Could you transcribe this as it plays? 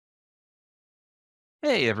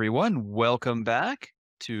Hey everyone, welcome back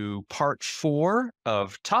to part 4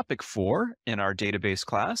 of topic 4 in our database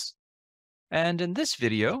class. And in this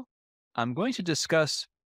video, I'm going to discuss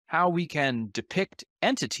how we can depict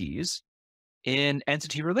entities in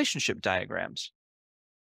entity relationship diagrams.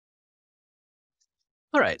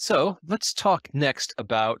 All right, so let's talk next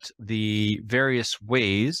about the various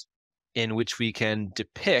ways in which we can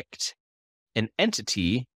depict an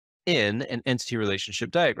entity in an entity relationship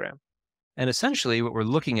diagram. And essentially, what we're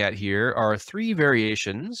looking at here are three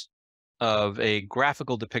variations of a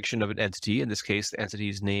graphical depiction of an entity. In this case, the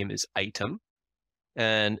entity's name is item.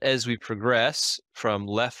 And as we progress from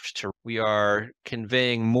left to right, we are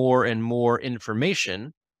conveying more and more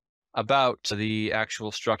information about the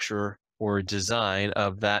actual structure or design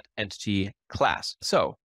of that entity class.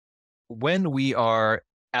 So when we are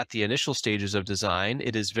at the initial stages of design,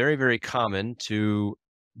 it is very, very common to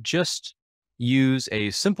just use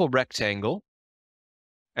a simple rectangle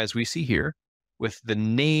as we see here, with the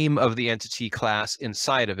name of the entity class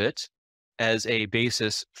inside of it as a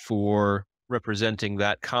basis for representing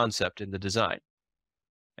that concept in the design.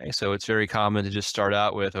 Okay, so it's very common to just start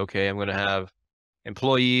out with, okay, I'm going to have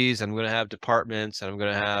employees, I'm going to have departments, and I'm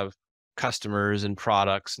going to have customers and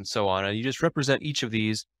products and so on. And you just represent each of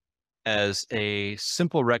these as a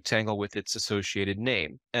simple rectangle with its associated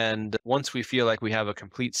name. And once we feel like we have a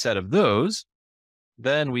complete set of those,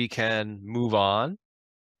 then we can move on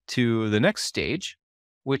to the next stage,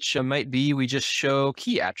 which might be we just show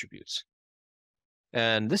key attributes.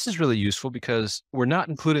 And this is really useful because we're not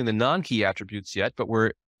including the non-key attributes yet, but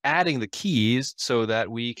we're adding the keys so that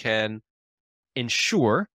we can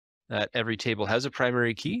ensure that every table has a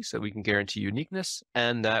primary key so we can guarantee uniqueness,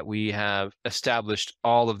 and that we have established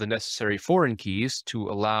all of the necessary foreign keys to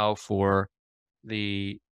allow for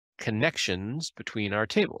the connections between our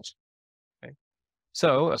tables. Okay?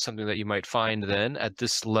 So something that you might find then at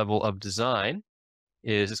this level of design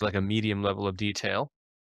is like a medium level of detail.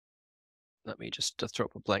 Let me just throw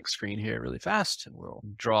up a blank screen here really fast and we'll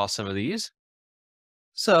draw some of these.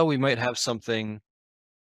 So we might have something,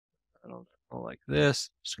 I don't know, like this.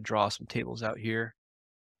 Just draw some tables out here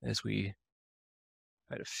as we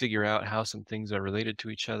try to figure out how some things are related to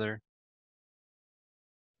each other.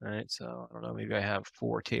 All right, so I don't know, maybe I have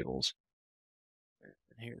 4 tables. And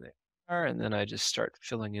here they are, and then I just start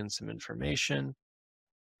filling in some information.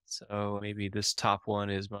 So maybe this top one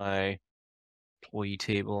is my employee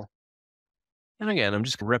table. And again, I'm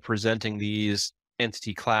just representing these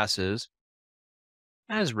entity classes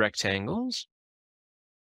as rectangles.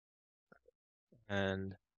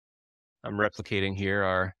 And I'm replicating here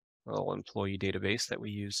our little employee database that we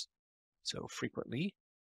use so frequently.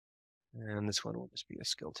 And this one will just be a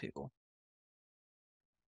skill table.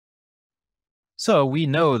 So we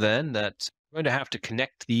know then that we're going to have to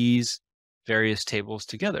connect these various tables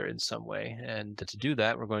together in some way. And to do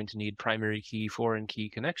that, we're going to need primary key, foreign key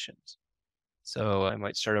connections. So I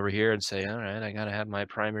might start over here and say, all right, I got to have my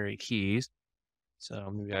primary keys.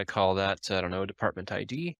 So maybe I call that, I don't know, department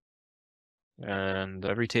ID. And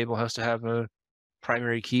every table has to have a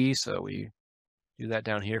primary key. So we do that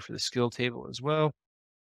down here for the skill table as well.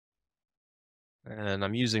 And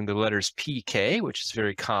I'm using the letters PK, which is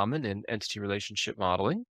very common in entity relationship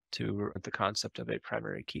modeling to the concept of a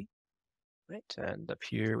primary key. Right, and up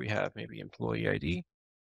here we have maybe employee ID.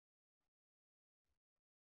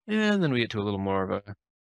 And then we get to a little more of a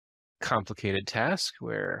complicated task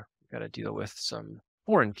where we've got to deal with some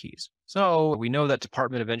foreign keys. So we know that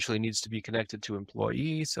department eventually needs to be connected to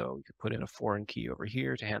employee, so we could put in a foreign key over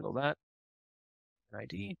here to handle that.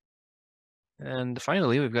 ID. And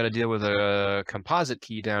finally, we've got to deal with a composite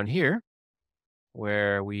key down here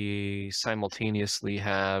where we simultaneously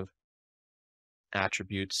have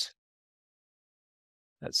attributes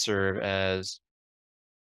that serve as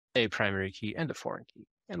a primary key and a foreign key.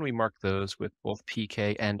 And we mark those with both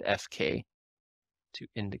PK and FK to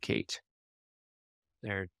indicate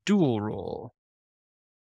their dual role.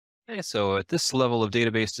 Okay, so at this level of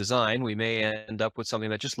database design, we may end up with something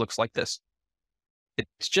that just looks like this.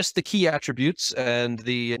 It's just the key attributes and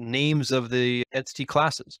the names of the entity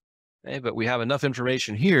classes. Okay, but we have enough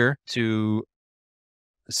information here to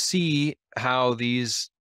see how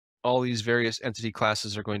all these various entity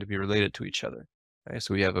classes are going to be related to each other. Okay,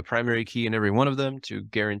 so we have a primary key in every one of them to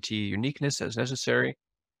guarantee uniqueness as necessary.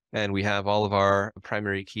 And we have all of our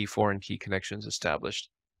primary key, foreign key connections established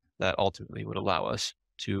that ultimately would allow us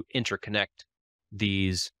to interconnect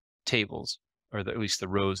these tables, or at least the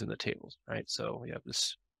rows in the tables, right? So we have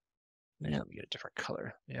this, let me get a different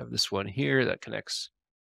color. We have this one here that connects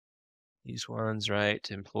these ones, right?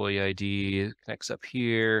 Employee ID connects up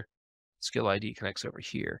here. Skill ID connects over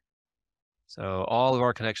here. So all of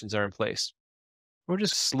our connections are in place. We're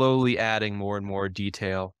just slowly adding more and more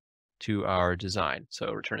detail to our design.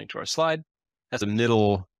 So returning to our slide, that's a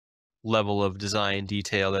middle level of design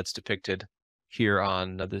detail that's depicted here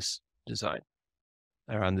on this design,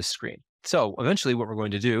 or on this screen. So eventually what we're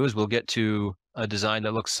going to do is we'll get to a design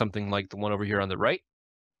that looks something like the one over here on the right.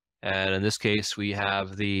 And in this case, we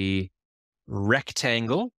have the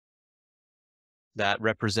rectangle that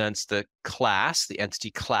represents the class, the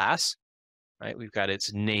entity class, right? We've got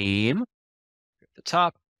its name at the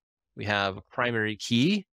top. We have a primary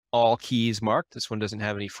key, all keys marked. This one doesn't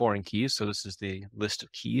have any foreign keys, so this is the list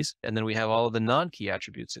of keys. And then we have all of the non-key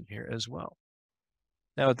attributes in here as well.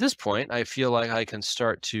 Now, at this point, I feel like I can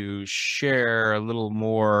start to share a little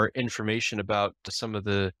more information about some of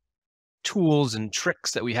the tools and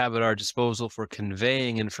tricks that we have at our disposal for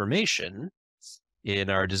conveying information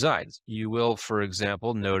in our designs. You will, for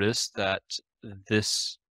example, notice that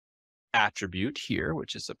this attribute here,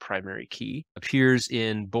 which is the primary key, appears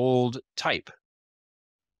in bold type.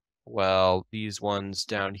 Well, these ones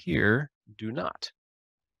down here do not.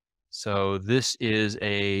 So this is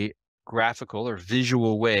a graphical or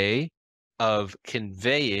visual way of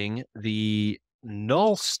conveying the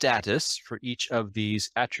null status for each of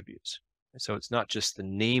these attributes. So it's not just the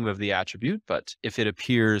name of the attribute, but if it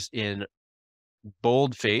appears in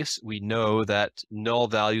boldface, we know that null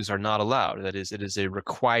values are not allowed. That is, it is a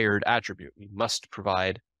required attribute. We must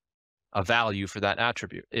provide a value for that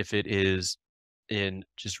attribute. If it is in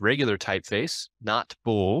just regular typeface, not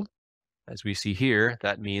bold, as we see here,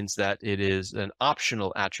 that means that it is an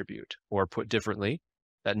optional attribute, or put differently,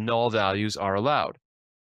 that null values are allowed.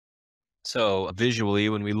 So visually,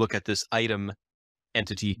 when we look at this item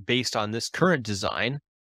entity based on this current design,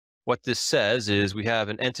 what this says is we have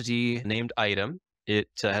an entity named item. It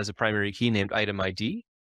has a primary key named item ID,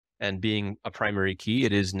 and being a primary key,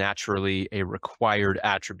 it is naturally a required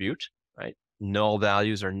attribute, right? Null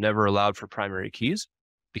values are never allowed for primary keys,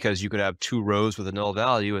 because you could have two rows with a null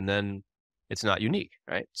value and then it's not unique,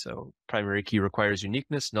 right? So primary key requires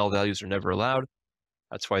uniqueness. Null values are never allowed.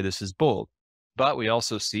 That's why this is bold. But we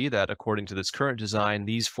also see that according to this current design,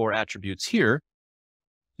 these four attributes here,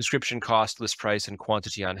 description, cost, list price, and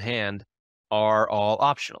quantity on hand, are all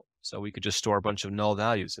optional. So we could just store a bunch of null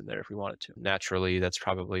values in there if we wanted to. Naturally, that's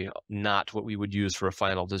probably not what we would use for a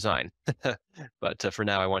final design. But for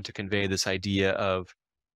now, I want to convey this idea of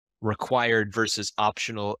required versus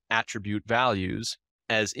optional attribute values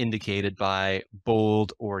as indicated by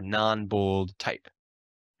bold or non-bold type.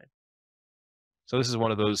 So this is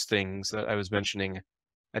one of those things that I was mentioning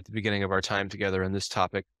at the beginning of our time together in this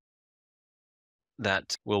topic,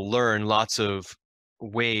 that we'll learn lots of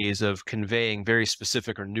ways of conveying very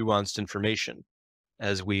specific or nuanced information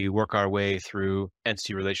as we work our way through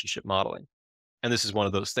entity relationship modeling. And this is one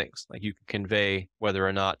of those things. Like, you can convey whether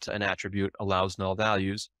or not an attribute allows null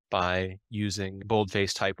values by using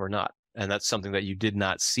boldface type or not. And that's something that you did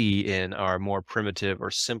not see in our more primitive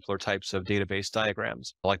or simpler types of database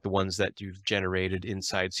diagrams, like the ones that you've generated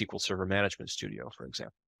inside SQL Server Management Studio, for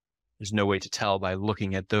example. There's no way to tell by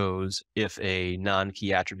looking at those if a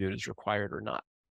non-key attribute is required or not.